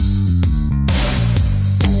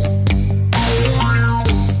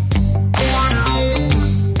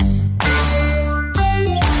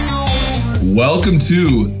Welcome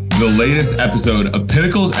to the latest episode of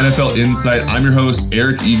Pinnacle's NFL Insight. I'm your host,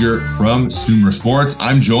 Eric Eager from Sumer Sports.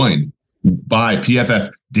 I'm joined by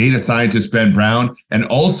PFF data scientist Ben Brown and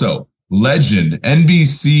also legend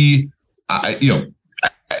NBC,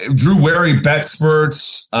 Drew Wary bet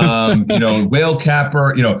spurts, whale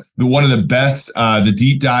capper, one of the best, the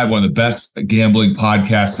deep dive, one of the best gambling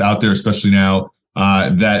podcasts out there, especially now. I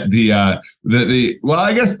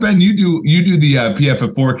guess Ben, you do the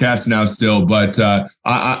PFF forecast now still, but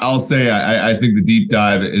I'll say I think the deep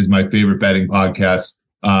dive is my favorite betting podcast,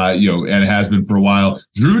 and it has been for a while.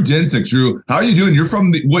 Drew Dinsick, Drew, how are you doing? You're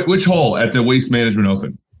from which hole at the Waste Management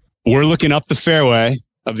Open? We're looking up the fairway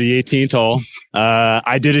of the 18th hole.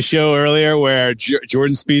 I did a show earlier where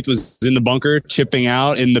Jordan Spieth was in the bunker chipping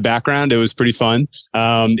out in the background. It was pretty fun.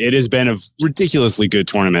 It has been a ridiculously good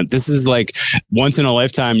tournament. This is like once in a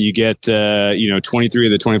lifetime. You get, 23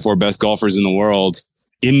 of the 24 best golfers in the world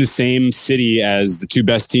in the same city as the two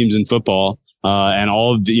best teams in football. And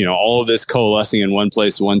all of this coalescing in one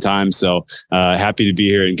place at one time. So, happy to be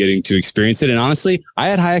here and getting to experience it. And honestly, I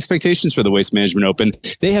had high expectations for the Waste Management Open.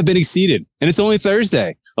 They have been exceeded, and it's only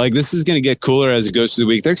Thursday. Like, this is going to get cooler as it goes through the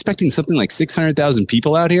week. They're expecting something like 600,000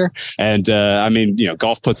 people out here. And,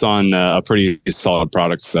 golf puts on a pretty solid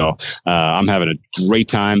product. So, I'm having a great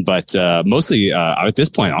time, but, mostly, at this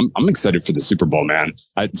point, I'm excited for the Super Bowl, man.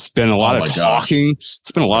 It's been a lot of talking.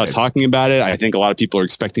 It's been a lot of talking about it. I think a lot of people are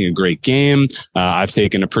expecting a great game. I've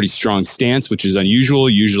taken a pretty strong stance, which is unusual.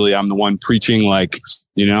 Usually I'm the one preaching like,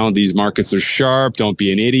 these markets are sharp. Don't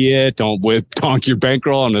be an idiot. Don't donk your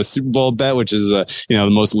bankroll on a Super Bowl bet, which is the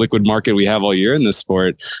most liquid market we have all year in this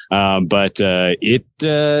sport. But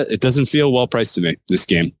it doesn't feel well priced to me, this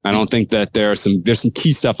game. I don't think that there's some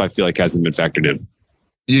key stuff I feel like hasn't been factored in.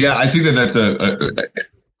 Yeah, I think that's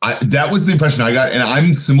that was the impression I got. And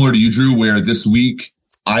I'm similar to you, Drew, where this week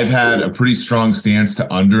I've had a pretty strong stance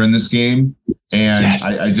to under in this game. And yes.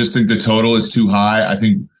 I just think the total is too high. I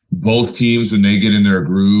think both teams, when they get in their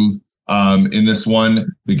groove in this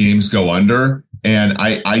one, the games go under. And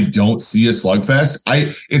I don't see a slugfest.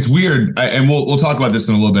 It's weird. And we'll talk about this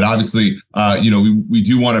in a little bit. Obviously, we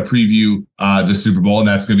do want to preview the Super Bowl, and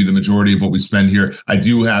that's going to be the majority of what we spend here. I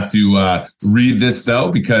do have to read this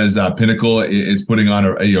though, because Pinnacle is putting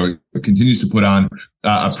on continues to put on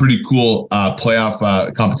a pretty cool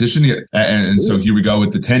playoff competition. And so here we go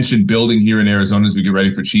with the tension building here in Arizona as we get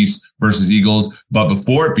ready for Chiefs versus Eagles. But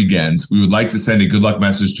before it begins, we would like to send a good luck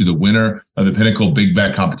message to the winner of the Pinnacle Big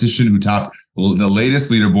Bet competition, who topped the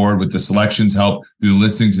latest leaderboard with the selections help through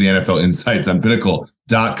listening to the NFL Insights on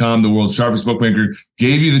Pinnacle.com. The world's sharpest bookmaker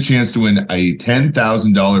gave you the chance to win a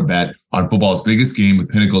 $10,000 bet on football's biggest game with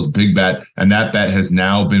Pinnacle's Big Bet. And that bet has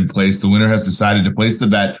now been placed. The winner has decided to place the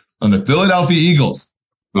bet on the Philadelphia Eagles,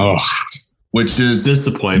 which is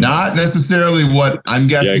disappointing. Not necessarily what I'm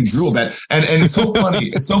guessing Drew will bet. And it's so funny.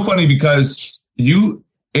 It's so funny because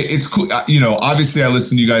it's cool. Obviously I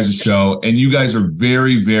listen to you guys' show, and you guys are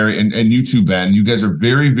very, very, and you too, Ben, you guys are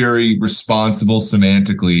very, very responsible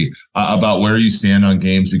semantically about where you stand on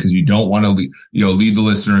games, because you don't want to lead the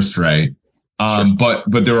listener astray. Sure. But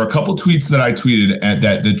there were a couple tweets that I tweeted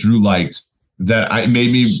that Drew liked that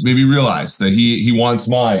made me realize that he wants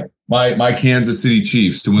my Kansas City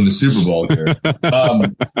Chiefs to win the Super Bowl here.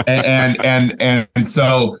 And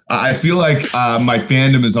so I feel like my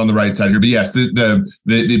fandom is on the right side here. But yes,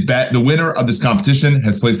 the winner of this competition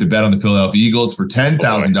has placed a bet on the Philadelphia Eagles for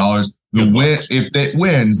 $10,000. If it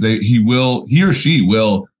wins, he or she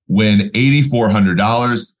will win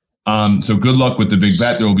 $8,400. So good luck with the big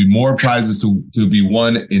bet. There will be more prizes to be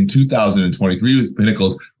won in 2023 with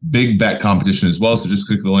Pinnacle's big bet competition as well. So just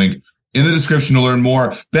click the link in the description to learn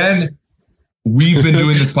more. Ben, we've been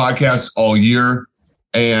doing this podcast all year,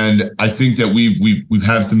 and I think that we've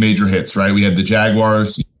had some major hits, right? We had the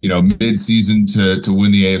Jaguars, mid-season to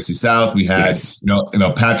win the AFC South. We had,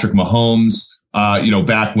 Patrick Mahomes,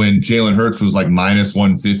 back when Jalen Hurts was like minus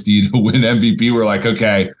 150 to win MVP. We're like,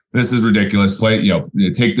 okay, this is ridiculous. Play,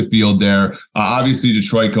 take the field there. Obviously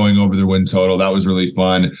Detroit going over their win total. That was really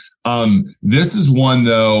fun. This is one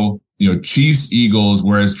though, Chiefs, Eagles,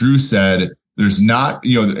 whereas Drew said there's not,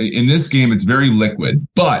 in this game, it's very liquid,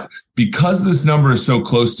 but because this number is so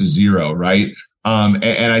close to zero, right?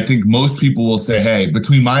 And I think most people will say, hey,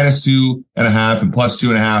 between -2.5 and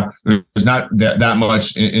 +2.5, there's not that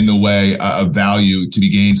much in the way of value to be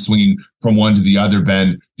gained swinging from one to the other.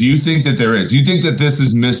 Ben, do you think that there is? Do you think that this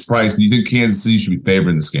is mispriced? And do you think Kansas City should be favored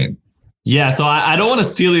in this game? Yeah, so I don't want to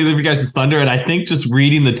steal either of you guys' thunder, and I think just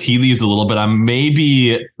reading the tea leaves a little bit, I'm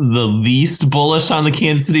maybe the least bullish on the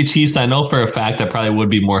Kansas City Chiefs. I know for a fact I probably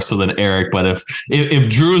would be more so than Eric, but if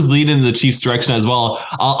Drew's leading in the Chiefs' direction as well,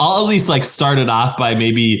 I'll at least like start it off by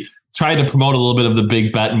maybe trying to promote a little bit of the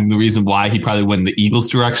big bet and the reason why he probably went in the Eagles'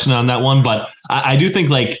 direction on that one. But I do think,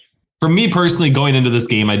 like, for me personally, going into this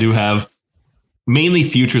game, I do have mainly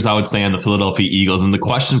futures, I would say, on the Philadelphia Eagles. And the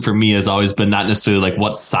question for me has always been not necessarily like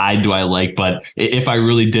what side do I like, but if I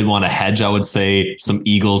really did want to hedge, I would say some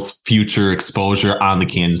Eagles future exposure on the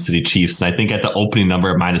Kansas City Chiefs. And I think at the opening number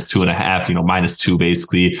at -2.5, -2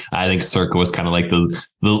 basically, I think Circa was kind of like the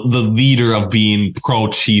leader of being pro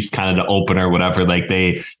Chiefs, kind of the opener, whatever. Like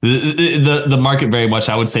the market very much,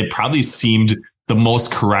 I would say, probably seemed the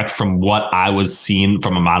most correct from what I was seeing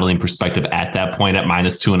from a modeling perspective at that point at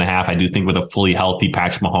 -2.5. I do think with a fully healthy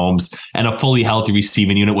Patrick Mahomes and a fully healthy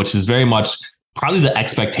receiving unit, which is very much probably the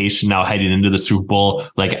expectation now heading into the Super Bowl.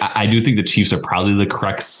 Like, I do think the Chiefs are probably the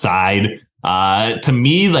correct side. To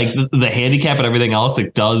me, like the handicap and everything else,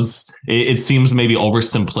 it seems maybe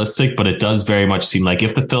oversimplistic, but it does very much seem like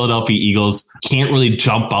if the Philadelphia Eagles can't really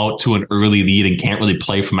jump out to an early lead and can't really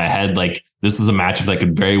play from ahead, like this is a matchup that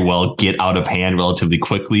could very well get out of hand relatively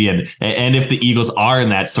quickly. And if the Eagles are in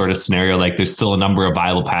that sort of scenario, like there's still a number of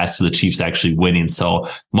viable paths to the Chiefs actually winning. So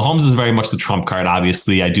Mahomes is very much the trump card.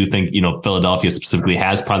 Obviously, I do think, Philadelphia specifically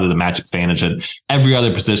has probably the matchup advantage at every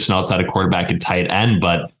other position outside of quarterback and tight end,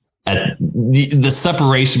 but at the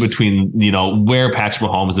separation between, where Patrick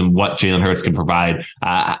Mahomes and what Jalen Hurts can provide,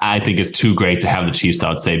 I think is too great to have the Chiefs, I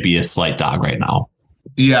would say, be a slight dog right now.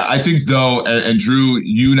 Yeah, I think though, and Drew,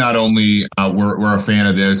 you not only were a fan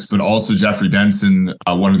of this, but also Jeffrey Benson,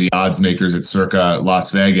 one of the odds makers at Circa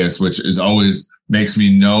Las Vegas, which is always makes me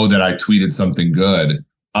know that I tweeted something good.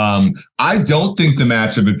 I don't think the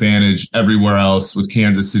matchup advantage everywhere else with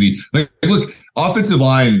Kansas City. Like, look, offensive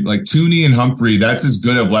line, like Tooney and Humphrey, that's as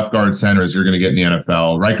good of left guard center as you're going to get in the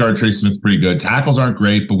NFL. Right guard Trey Smith, pretty good. Tackles aren't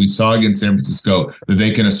great, but we saw against San Francisco that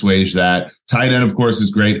they can assuage that. Tight end, of course,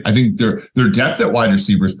 is great. I think their depth at wide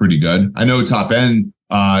receiver is pretty good. I know top end,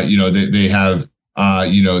 they have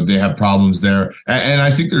problems there. And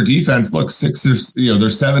I think their defense, look, they're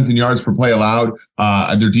seventh in yards per play allowed.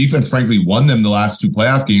 Their defense, frankly, won them the last two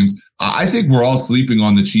playoff games. I think we're all sleeping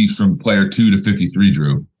on the Chiefs from player 2 to 53,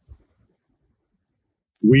 Drew.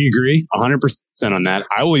 We agree 100% on that.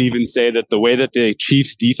 I would even say that the way that the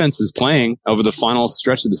Chiefs defense is playing over the final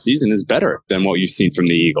stretch of the season is better than what you've seen from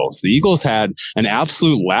the Eagles. The Eagles had an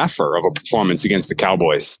absolute laugher of a performance against the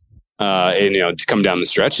Cowboys. To come down the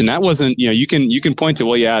stretch. And that wasn't, you can point to,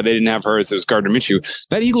 well, yeah, they didn't have Hurts. It was Gardner Minshew.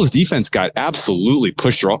 That Eagles defense got absolutely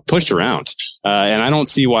pushed around. And I don't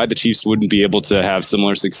see why the Chiefs wouldn't be able to have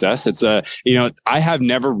similar success. It's I have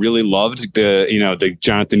never really loved the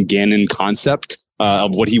Jonathan Gannon concept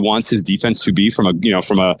of what he wants his defense to be from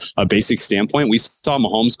a basic standpoint. We saw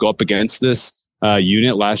Mahomes go up against this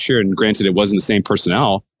unit last year. And granted, it wasn't the same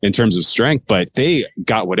personnel in terms of strength, but they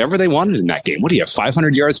got whatever they wanted in that game. What do you have?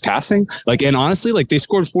 500 yards passing? And honestly, they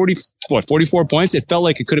scored 44 points. It felt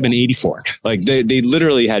like it could have been 84. They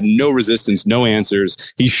literally had no resistance, no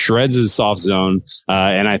answers. He shreds his soft zone.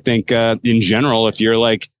 And I think, in general, if you're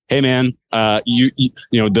like, hey man, the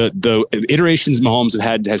iterations Mahomes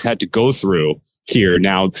has had to go through here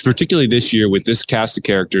now, particularly this year with this cast of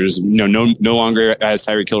characters, no longer has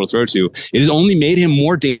Tyreek Hill to throw to. It has only made him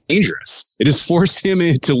more dangerous. It has forced him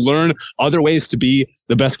to learn other ways to be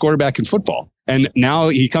the best quarterback in football. And now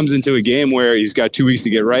he comes into a game where he's got 2 weeks to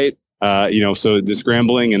get right. So the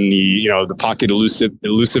scrambling and the pocket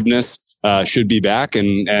elusiveness should be back.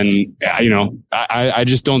 And I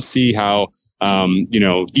just don't see how,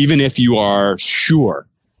 even if you are sure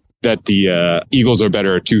that the Eagles are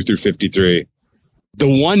better at 2 through 53, the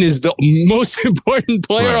one is the most important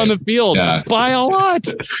player on the field by a lot.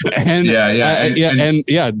 And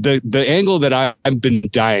the angle that I've been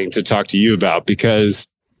dying to talk to you about, because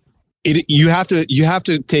you have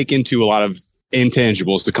to take into a lot of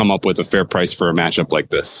intangibles to come up with a fair price for a matchup like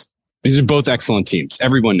this. These are both excellent teams.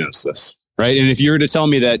 Everyone knows this, right? And if you were to tell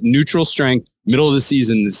me that neutral strength, middle of the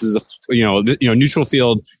season, this is neutral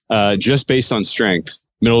field, just based on strength,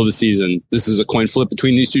 middle of the season, this is a coin flip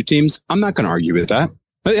between these two teams, I'm not going to argue with that.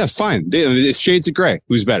 But yeah, fine. It's shades of gray.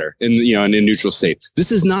 Who's better in a neutral state?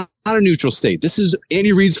 This is not a neutral state. This is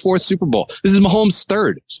Andy Reid's 4th Super Bowl. This is Mahomes'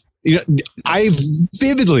 3rd. I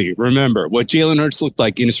vividly remember what Jalen Hurts looked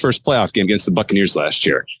like in his first playoff game against the Buccaneers last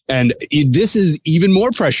year. And this is even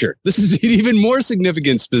more pressure. This is an even more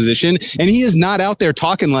significant position. And he is not out there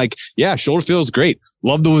talking like, yeah, shoulder feels great.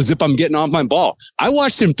 Love the zip I'm getting off my ball. I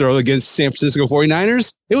watched him throw against San Francisco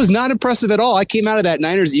 49ers. It was not impressive at all. I came out of that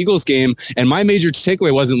Niners-Eagles game, and my major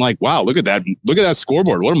takeaway wasn't like, wow, look at that. Look at that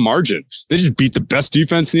scoreboard. What a margin. They just beat the best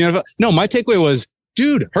defense in the NFL. No, my takeaway was,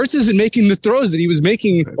 dude, Hurts isn't making the throws that he was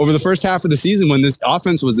making over the first half of the season when this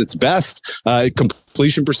offense was its best.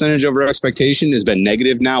 Completion percentage over expectation has been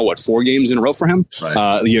negative now, 4 games in a row for him?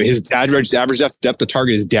 Right. His average depth of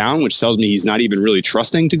target is down, which tells me he's not even really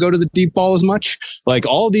trusting to go to the deep ball as much. Like,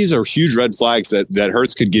 all of these are huge red flags that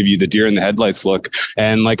Hurts could give you the deer in the headlights look.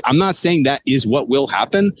 And like, I'm not saying that is what will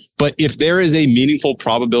happen, but if there is a meaningful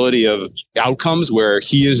probability of outcomes where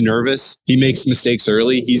he is nervous, he makes mistakes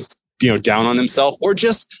early, he's down on himself, or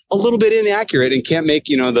just a little bit inaccurate and can't make,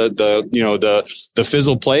 the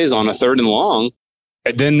fizzle plays on a 3rd and long,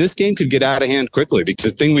 then this game could get out of hand quickly.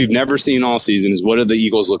 Because the thing we've never seen all season is, what do the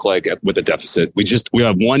Eagles look like with a deficit? We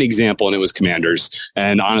have one example, and it was Commanders.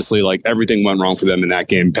 And honestly, like, everything went wrong for them in that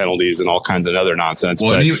game, penalties and all kinds of other nonsense.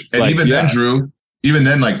 Well, then, Drew, even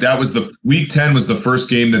then, like, that was week 10 was the first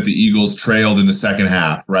game that the Eagles trailed in the second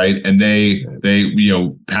half, right? And they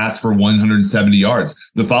passed for 170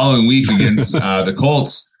 yards. The following week against the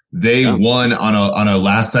Colts, they won on a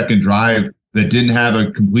last second drive that didn't have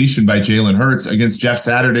a completion by Jalen Hurts against Jeff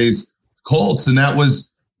Saturday's Colts. And that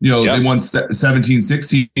was, they won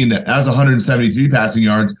 17-16. That has 173 passing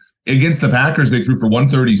yards. Against the Packers, they threw for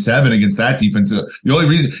 137 against that defense. The only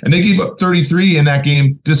reason, and they gave up 33 in that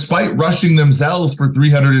game, despite rushing themselves for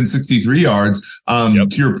 363 yards. To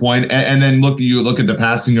your point, and then look at the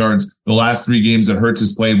passing yards. The last 3 games that Hurts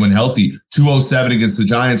has played when healthy: 207 against the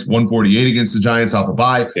Giants, 148 against the Giants off a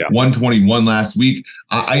bye, 121 last week.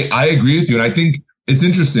 I agree with you, and I think it's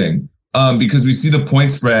interesting. Because we see the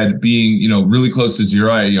point spread being, really close to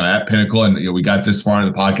 0, at Pinnacle. And, we got this far in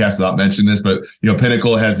the podcast without mentioning this, but,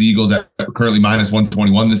 Pinnacle has the Eagles at currently minus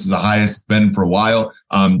 121. This is the highest been for a while.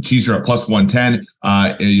 Chiefs are at plus 110.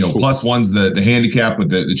 Plus one's the handicap with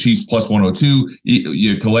the Chiefs plus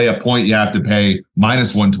 102. To lay a point, you have to pay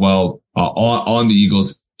minus 112, on the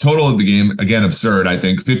Eagles. Total of the game, again, absurd. I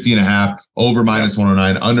think 50.5, over minus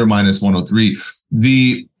 109, under minus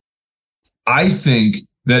 103. I think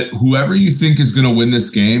that whoever you think is going to win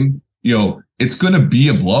this game, it's going to be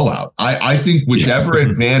a blowout. I think whichever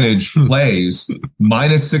advantage plays,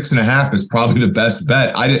 minus 6.5 is probably the best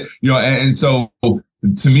bet. And so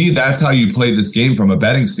to me, that's how you play this game from a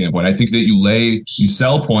betting standpoint. I think that you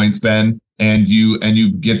sell points, Ben, and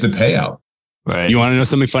you get the payout. Right. You want to know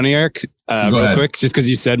something funny, Eric? Real quick, just because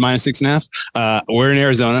you said minus 6.5. We're in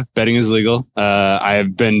Arizona. Betting is legal. I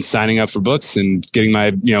have been signing up for books and getting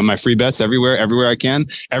my free bets everywhere I can.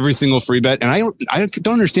 Every single free bet. And I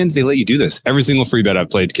don't understand that they let you do this. Every single free bet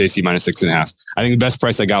I've played KC minus 6.5. I think the best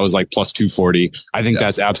price I got was like plus 240. I think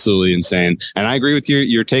that's absolutely insane. And I agree with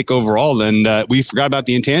your take overall. And we forgot about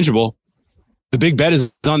the intangible. The big bet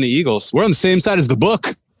is on the Eagles. We're on the same side as the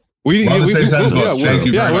book. We're on the same side as the book. We're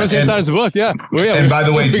on the same side as the book. Yeah. And by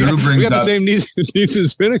the way, Drew brings up the same needs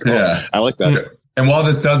as Pinnacle. Yeah. I like that. And while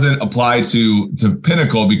this doesn't apply to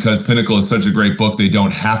Pinnacle, because Pinnacle is such a great book, they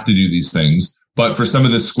don't have to do these things. But for some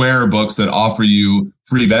of the Square books that offer you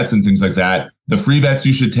free bets and things like that, the free bets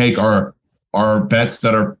you should take are bets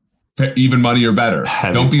that are even money or better.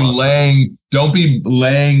 Don't be laying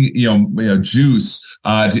juice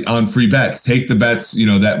on free bets. Take the bets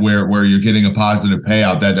that where you're getting a positive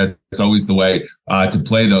payout. That's always the way to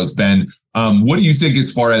play those. Ben, what do you think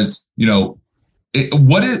as far as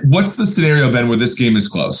what's the scenario, Ben, where this game is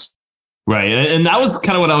close? Right, and that was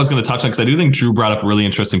kind of what I was going to touch on, because I do think Drew brought up a really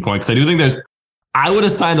interesting point, because I do think I would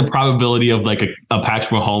assign the probability of like a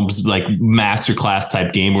Patrick Mahomes like masterclass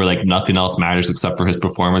type game where like nothing else matters except for his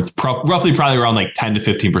performance, roughly probably around like 10 to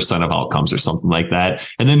 15% of outcomes or something like that.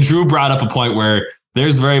 And then Drew brought up a point where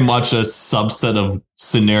there's very much a subset of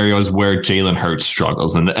scenarios where Jalen Hurts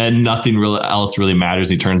struggles and nothing really else really matters.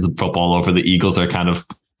 He turns the football over. The Eagles are kind of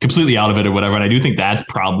completely out of it or whatever. And I do think that's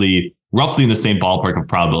probably roughly in the same ballpark of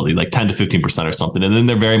probability, like 10 to 15% or something. And then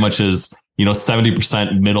there very much is,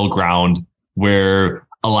 70% middle ground where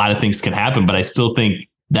a lot of things can happen. But I still think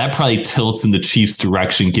that probably tilts in the Chiefs'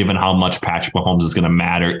 direction, given how much Patrick Mahomes is going to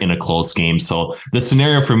matter in a close game. So the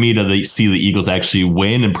scenario for me to see the Eagles actually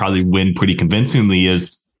win, and probably win pretty convincingly,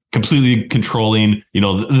 is completely controlling,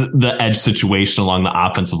 the edge situation along the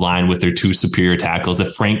offensive line with their 2 superior tackles.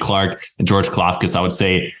 If Frank Clark and George Kalafdis, I would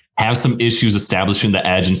say have some issues establishing the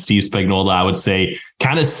edge. And Steve Spagnuolo, I would say,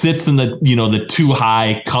 kind of sits in the too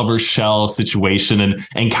high cover shell situation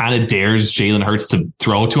and kind of dares Jalen Hurts to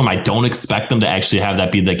throw to him. I don't expect them to actually have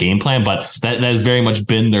that be the game plan, but that has very much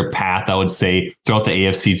been their path, I would say, throughout the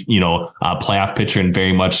AFC, playoff picture, and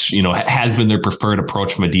very much, has been their preferred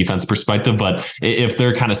approach from a defense perspective. But if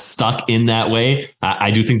they're kind of stuck in that way,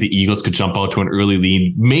 I do think the Eagles could jump out to an early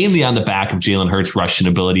lead, mainly on the back of Jalen Hurts' rushing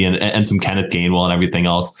ability and some Kenneth Gainwell and everything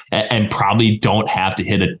else, and probably don't have to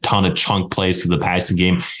hit a ton of chunk plays for the passing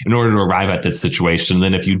game in order to arrive at that situation. And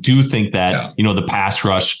then if you do think that, the pass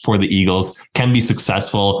rush for the Eagles can be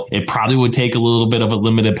successful, it probably would take a little bit of a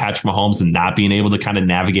limited Patrick Mahomes and not being able to kind of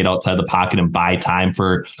navigate outside the pocket and buy time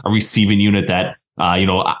for a receiving unit that,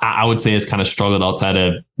 I would say has kind of struggled outside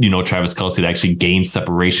of, Travis Kelce to actually gain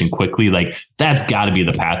separation quickly. Like, that's got to be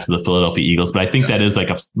the path to the Philadelphia Eagles. But I think that is like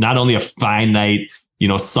not only a finite,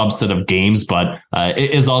 subset of games, but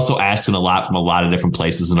it is also asking a lot from a lot of different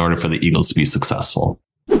places in order for the Eagles to be successful.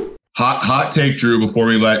 Hot take, Drew, before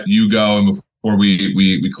we let you go and before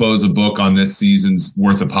we close a book on this season's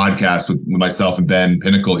worth of podcast with myself and Ben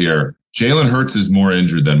Pinnacle here. Jalen Hurts is more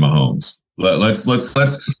injured than Mahomes. Let's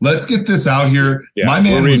get this out here. Yeah, my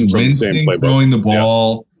man was wincing throwing the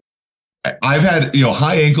ball. Yeah. I've had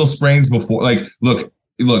high ankle sprains before. Like, look,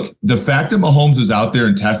 the fact that Mahomes was out there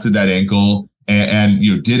and tested that ankle and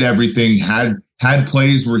did everything, had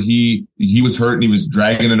plays where he was hurt and he was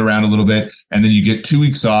dragging it around a little bit, and then you get 2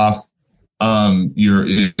 weeks off.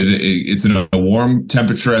 It's in a warm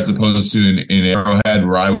temperature as opposed to in Arrowhead,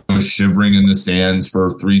 where I was shivering in the stands for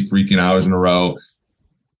 3 freaking hours in a row.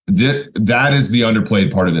 That is the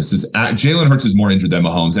underplayed part of this. Is Jalen Hurts is more injured than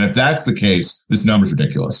Mahomes, and if that's the case, this number's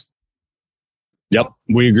ridiculous. Yep,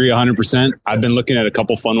 we agree 100%. I've been looking at a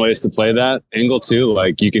couple fun ways to play that angle too.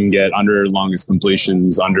 Like, you can get under longest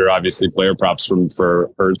completions, under obviously player props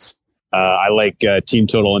for Hurts. I like team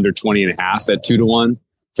total under 20.5 at 2-1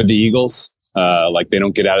 for the Eagles. Like, they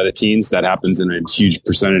don't get out of the teens. That happens in a huge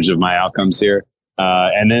percentage of my outcomes here.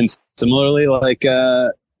 And then similarly, like the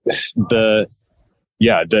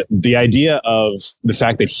idea of the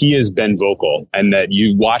fact that he has been vocal and that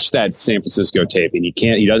you watch that San Francisco tape and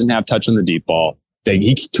he doesn't have touch on the deep ball.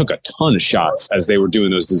 He took a ton of shots as they were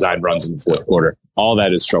doing those design runs in the fourth quarter. All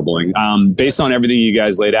that is troubling. Based on everything you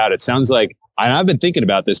guys laid out, it sounds like, and I've been thinking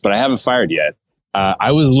about this, but I haven't fired yet.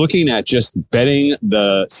 I was looking at just betting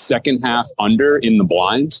the second half under in the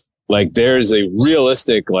blind. Like, there's a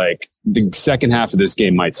realistic, like, the second half of this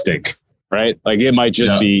game might stink, right? Like, it might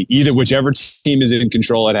just be either whichever team is in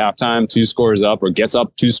control at halftime, 2 scores up, or gets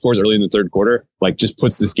up 2 scores early in the third quarter, like, just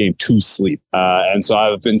puts this game to sleep. And so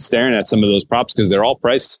I've been staring at some of those props because they're all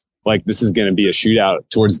priced like this is going to be a shootout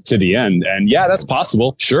to the end. And yeah, that's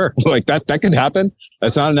possible. Sure. Like, that could happen.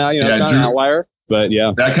 That's not it's not an outlier. But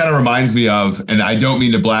yeah, that kind of reminds me of, and I don't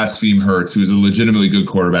mean to blaspheme Hurts, who's a legitimately good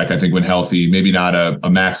quarterback, I think, when healthy, maybe not a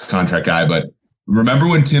max contract guy, but remember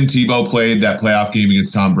when Tim Tebow played that playoff game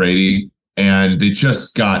against Tom Brady and they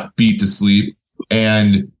just got beat to sleep,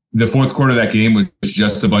 and the fourth quarter of that game was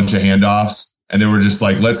just a bunch of handoffs, and they were just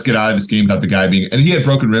like, let's get out of this game without the guy being, and he had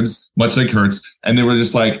broken ribs, much like Hurts, and they were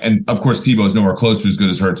just like, and of course Tebow is nowhere close to as good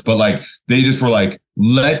as Hurts, but like, they just were like,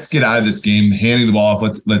 let's get out of this game, handing the ball off.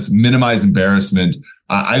 Let's minimize embarrassment.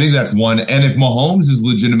 I think that's one. And if Mahomes is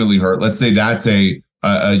legitimately hurt, let's say that's in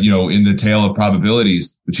the tail of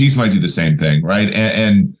probabilities, the Chiefs might do the same thing, right?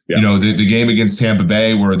 The game against Tampa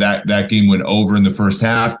Bay, where that game went over in the first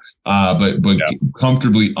half, but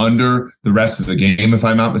comfortably under the rest of the game, if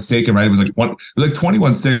I'm not mistaken, right? It was like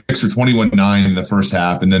 21-6 or 21-9 in the first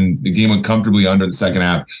half, and then the game went comfortably under the second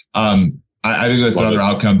half. I think that's another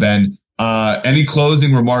outcome, Ben. Any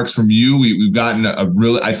closing remarks from you? We've gotten a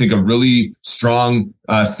really strong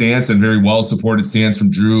stance and very well supported stance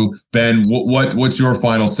from Drew. Ben, what's your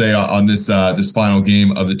final say on this final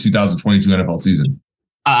game of the 2022 NFL season?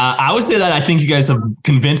 I would say that I think you guys have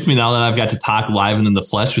convinced me now that I've got to talk live and in the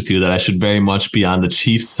flesh with you that I should very much be on the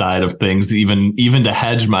Chiefs side of things, even to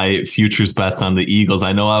hedge my futures bets on the Eagles.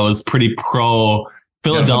 I know I was pretty pro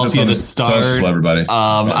Philadelphia to start. Everybody.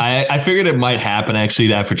 I figured it might happen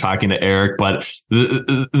actually after talking to Eric, but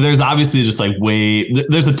there's obviously just like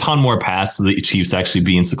there's a ton more paths to the Chiefs actually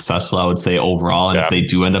being successful, I would say, overall. And if they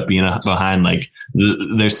do end up being behind, like,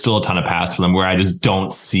 there's still a ton of paths for them where I just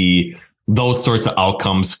don't see those sorts of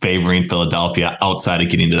outcomes favoring Philadelphia outside of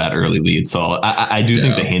getting to that early lead. So I do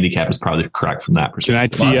think the handicap is probably correct from that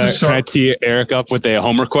perspective. Can I tee Eric up with a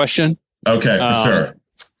homer question? Okay, for sure.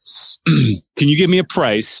 Can you give me a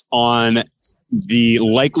price on the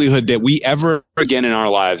likelihood that we ever again in our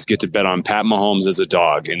lives get to bet on Pat Mahomes as a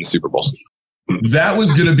dog in the Super Bowl? That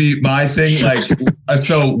was going to be my thing. Like,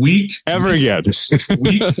 so week 3 of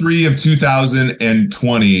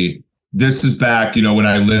 2020, this is back, when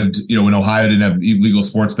I lived, when Ohio didn't have legal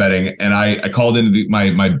sports betting. And I called into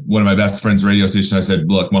one of my best friends' radio station. I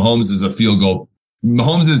said, look, Mahomes is a field goal.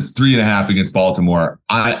 Mahomes is 3.5 against Baltimore.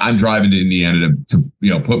 I'm driving to Indiana to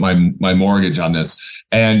put my mortgage on this.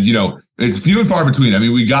 And, it's few and far between. I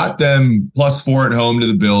mean, we got them +4 at home to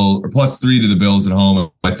the Bills, or +3 to the Bills at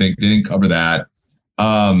home. I think they didn't cover that.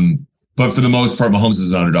 But for the most part, Mahomes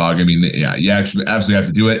is an underdog. I mean, yeah, you actually absolutely have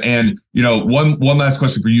to do it. And, one last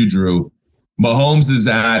question for you, Drew. Mahomes is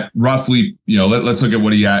at roughly, let's look at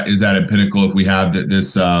what he is at Pinnacle. If we have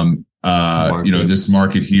this, this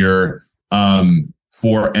market here,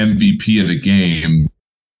 for MVP of the game,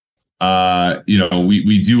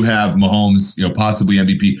 we do have Mahomes, possibly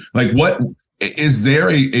MVP. Like, what is there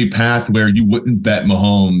a path where you wouldn't bet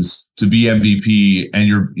Mahomes to be MVP and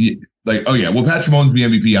you're like, oh yeah, well, Patrick Mahomes be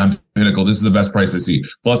MVP on Pinnacle. This is the best price I see,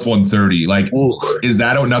 +130. Like, is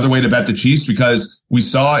that another way to bet the Chiefs? Because we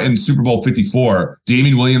saw in Super Bowl 54,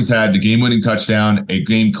 Damien Williams had the game-winning touchdown, a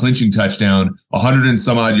game-clinching touchdown, 100 and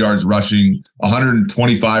some odd yards rushing,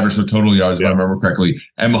 125 or so total yards, if I remember correctly.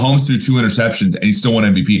 And Mahomes threw 2 interceptions, and he still won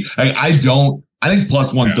MVP. I think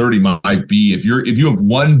 +130 might be, if you have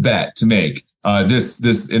one bet to make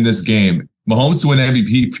this in this game, Mahomes to win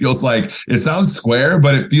MVP feels like, it sounds square,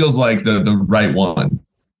 but it feels like the right one.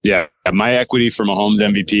 Yeah. My equity for Mahomes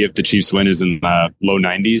MVP if the Chiefs win is in the low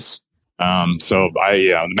 90s. So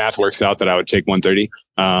the math works out that I would take 130.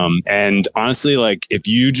 And honestly, like, if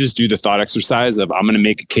you just do the thought exercise of, I'm going to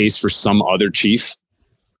make a case for some other Chief,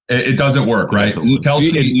 it doesn't work, right?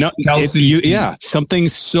 Kelsey, something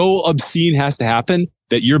so obscene has to happen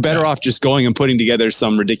that you're better off just going and putting together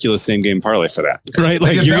some ridiculous same game parlay for that, right?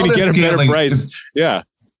 Like, you're going to get a better price.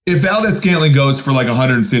 If Valdez-Scantling goes for like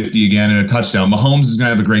 150 again and a touchdown, Mahomes is going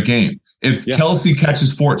to have a great game. If Kelsey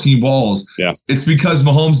catches 14 balls, it's because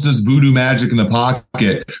Mahomes does voodoo magic in the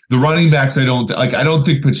pocket. The running backs, I don't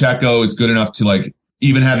think Pacheco is good enough to like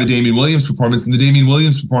even have the Damien Williams performance, and the Damien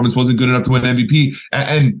Williams performance wasn't good enough to win MVP.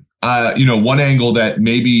 And one angle that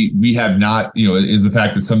maybe we have not, is the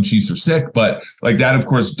fact that some Chiefs are sick, but like that, of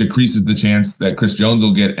course, decreases the chance that Chris Jones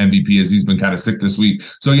will get MVP, as he's been kind of sick this week.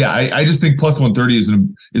 So yeah, I just think +130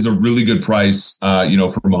 is a really good price, for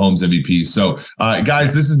Mahomes MVP. So,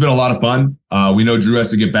 guys, this has been a lot of fun. We know Drew has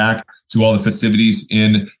to get back to all the festivities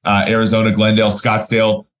in, Arizona, Glendale,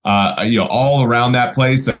 Scottsdale, all around that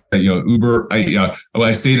place. Uber.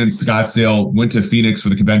 I stayed in Scottsdale, went to Phoenix for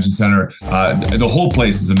the convention center. The whole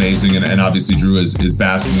place is amazing, and obviously Drew is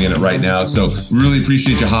basking in it right now. So really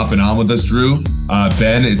appreciate you hopping on with us, Drew.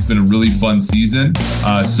 Ben, it's been a really fun season.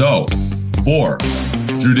 So for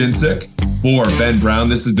Drew Dinsick, for Ben Brown,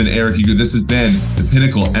 this has been Eric Eager. This has been the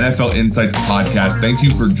Pinnacle NFL Insights podcast. Thank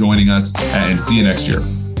you for joining us, and see you next year.